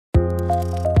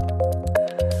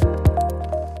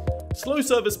Slow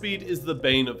server speed is the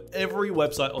bane of every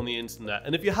website on the internet,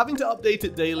 and if you're having to update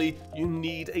it daily, you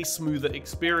need a smoother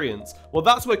experience. Well,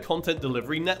 that's where content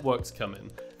delivery networks come in.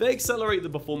 They accelerate the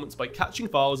performance by catching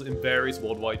files in various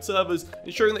worldwide servers,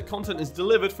 ensuring that content is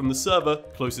delivered from the server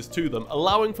closest to them,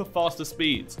 allowing for faster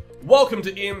speeds. Welcome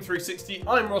to EM360,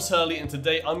 I'm Ross Hurley, and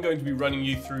today I'm going to be running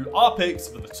you through our picks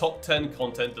for the top 10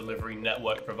 content delivery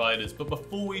network providers. But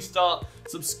before we start,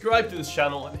 subscribe to this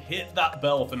channel and hit that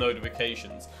bell for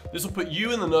notifications. This will put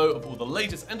you in the know of all the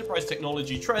latest enterprise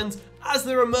technology trends as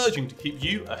they're emerging to keep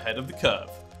you ahead of the curve.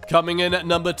 Coming in at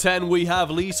number 10, we have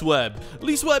LeaseWeb.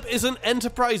 LeaseWeb is an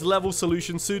enterprise-level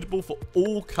solution suitable for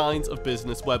all kinds of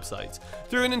business websites.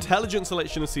 Through an intelligent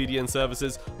selection of CDN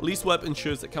services, LeaseWeb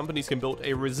ensures that companies can build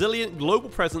a resilient global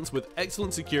presence with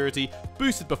excellent security,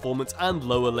 boosted performance, and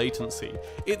lower latency.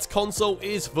 Its console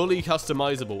is fully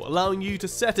customizable, allowing you to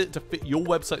set it to fit your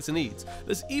website's needs.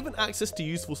 There's even access to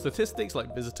useful statistics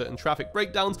like visitor and traffic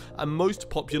breakdowns and most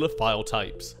popular file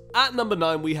types. At number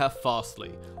 9, we have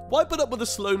Fastly. Why put up with a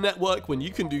slow network when you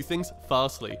can do things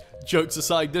fastly? Jokes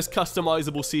aside, this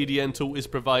customizable CDN tool is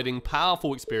providing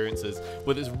powerful experiences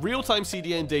with its real-time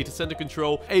CDN data center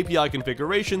control, API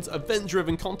configurations,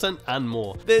 event-driven content, and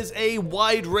more. There's a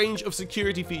wide range of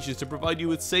security features to provide you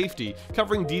with safety,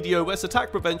 covering DDoS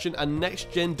attack prevention and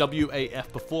next-gen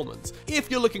WAF performance. If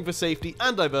you're looking for safety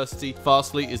and diversity,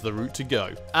 Fastly is the route to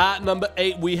go. At number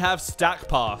 8, we have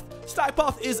StackPath.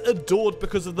 StackPath is adored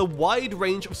because of the wide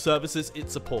range of services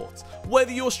it supports.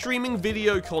 Whether you're streaming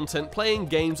video content, playing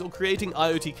games, or creating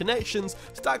IoT connections,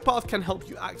 StackPath can help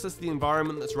you access the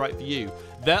environment that's right for you.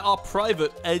 There are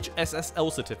private Edge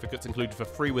SSL certificates included for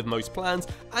free with most plans,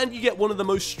 and you get one of the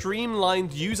most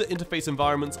streamlined user interface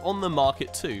environments on the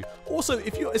market too. Also,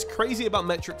 if you're as crazy about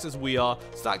metrics as we are,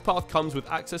 StackPath comes with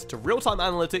access to real-time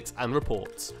analytics and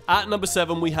reports. At number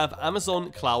 7, we have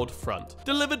Amazon CloudFront.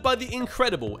 Delivered by the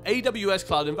incredible AWS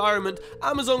cloud environment,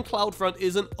 Amazon CloudFront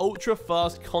is an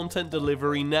ultra-fast content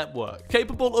delivery network.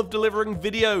 Capable of delivering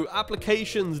video,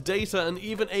 applications, data, and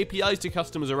even APIs to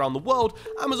customers around the world,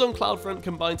 Amazon CloudFront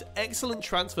combines excellent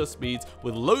transfer speeds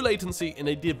with low latency in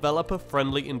a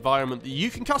developer-friendly environment that you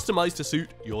can customize to suit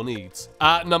your needs.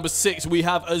 At number 6, we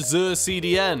have Azure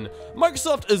CDN.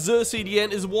 Microsoft Azure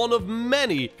CDN is one of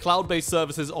many cloud-based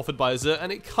services offered by Azure,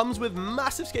 and it comes with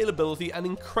massive scalability and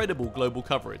incredible global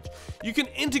coverage. You can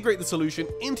integrate the solution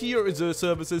into your Azure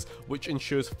services, which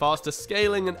ensures faster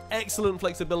scaling and excellent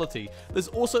flexibility. There's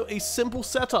also a simple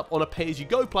setup on a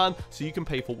pay-as-you-go plan, so you can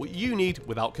pay for what you need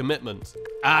without commitment.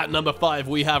 At number 5,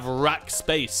 we have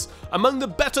Rackspace. Among the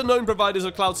better-known providers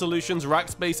of cloud solutions,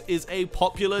 Rackspace is a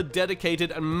popular,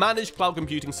 dedicated, and managed cloud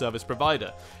computing service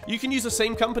provider. You can use the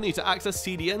same company to access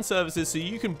CDN services so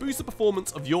you can boost the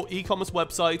performance of your e-commerce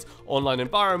websites, online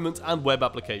environments, and web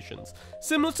applications.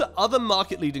 Similar to other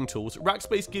market-leading tools,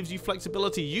 Rackspace gives you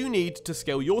flexibility you need to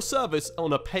scale your service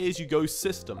on a pay-as-you-go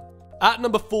system. At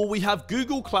number 4, we have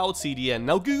Google Cloud CDN.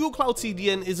 Now, Google Cloud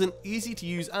CDN is an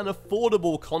easy-to-use and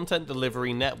affordable content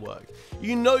delivery network.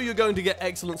 You know you're going to get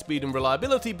excellent speed and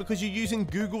reliability because you're using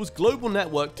Google's global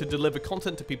network to deliver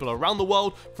content to people around the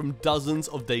world from dozens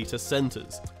of data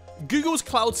centers. Google's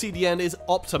Cloud CDN is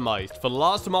optimized for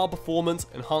last-mile performance,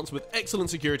 enhanced with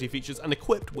excellent security features, and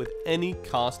equipped with any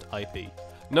cast IP.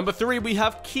 Number 3, we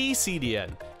have KeyCDN.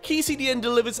 KeyCDN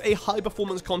delivers a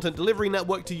high-performance content delivery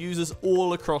network to users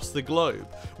all across the globe.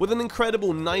 With an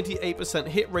incredible 98%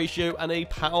 hit ratio and a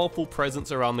powerful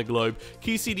presence around the globe,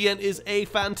 KeyCDN is a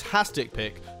fantastic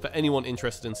pick for anyone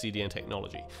interested in CDN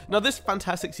technology. Now, this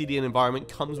fantastic CDN environment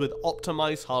comes with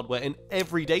optimized hardware in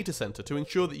every data center to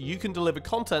ensure that you can deliver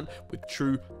content with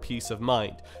true peace of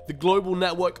mind. The global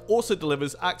network also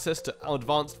delivers access to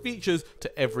advanced features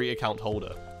to every account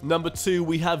holder. Number 2,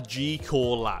 we have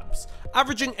G-Core Labs.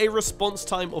 Averaging a response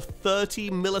time of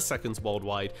 30 milliseconds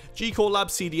worldwide, G-Core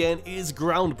Labs CDN is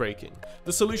groundbreaking.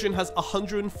 The solution has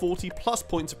 140 plus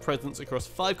points of presence across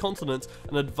 5 continents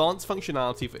and advanced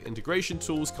functionality for integration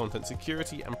tools, content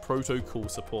security, and protocol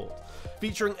support.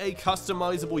 Featuring a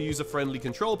customizable user-friendly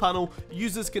control panel,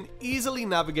 users can easily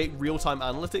navigate real-time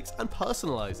analytics and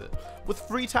personalize it. With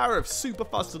free tariffs, super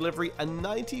fast delivery, and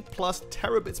 90 plus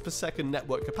terabits per second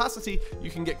network capacity,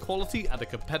 you can get quality at a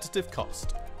competitive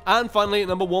cost. And finally, at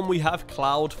number 1, we have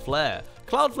Cloudflare.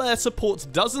 Cloudflare supports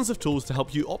dozens of tools to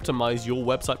help you optimize your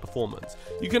website performance.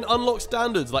 You can unlock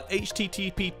standards like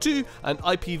HTTP2 and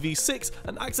IPv6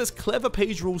 and access clever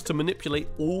page rules to manipulate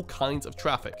all kinds of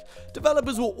traffic.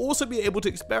 Developers will also be able to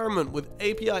experiment with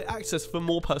API access for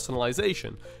more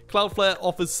personalization. Cloudflare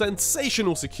offers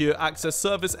sensational secure access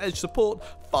service edge support,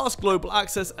 fast global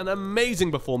access, and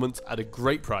amazing performance at a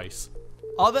great price.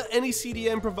 Are there any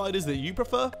CDN providers that you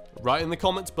prefer? Write in the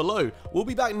comments below. We'll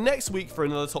be back next week for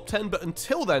another top 10, but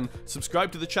until then,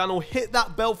 subscribe to the channel, hit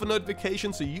that bell for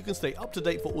notifications so you can stay up to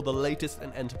date for all the latest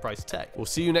in enterprise tech. We'll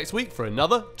see you next week for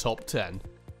another top 10.